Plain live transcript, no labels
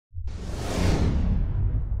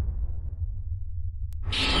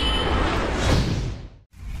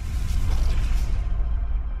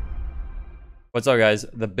What's up, guys?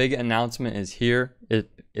 The big announcement is here. It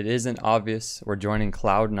isn't obvious. We're joining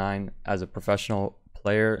Cloud9 as a professional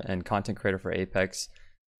player and content creator for Apex.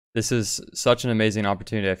 This is such an amazing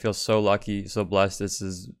opportunity. I feel so lucky, so blessed. This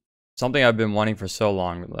is something I've been wanting for so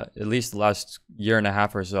long. At least the last year and a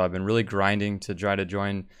half or so, I've been really grinding to try to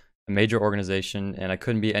join a major organization, and I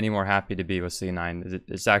couldn't be any more happy to be with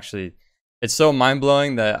C9. It's so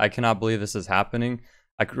mind-blowing that I cannot believe this is happening.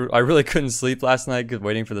 I really couldn't sleep last night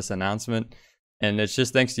waiting for this announcement. And it's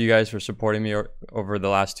just thanks to you guys for supporting me over the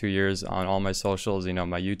last 2 years on all my socials. You know,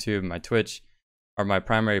 my YouTube, my Twitch are my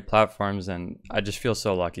primary platforms, and I just feel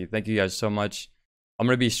so lucky. Thank you guys so much. I'm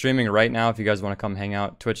going to be streaming right now if you guys want to come hang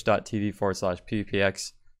out,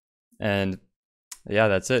 twitch.tv/PVPX. And yeah,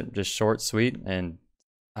 that's it. Just short, sweet, and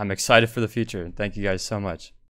I'm excited for the future. Thank you guys so much.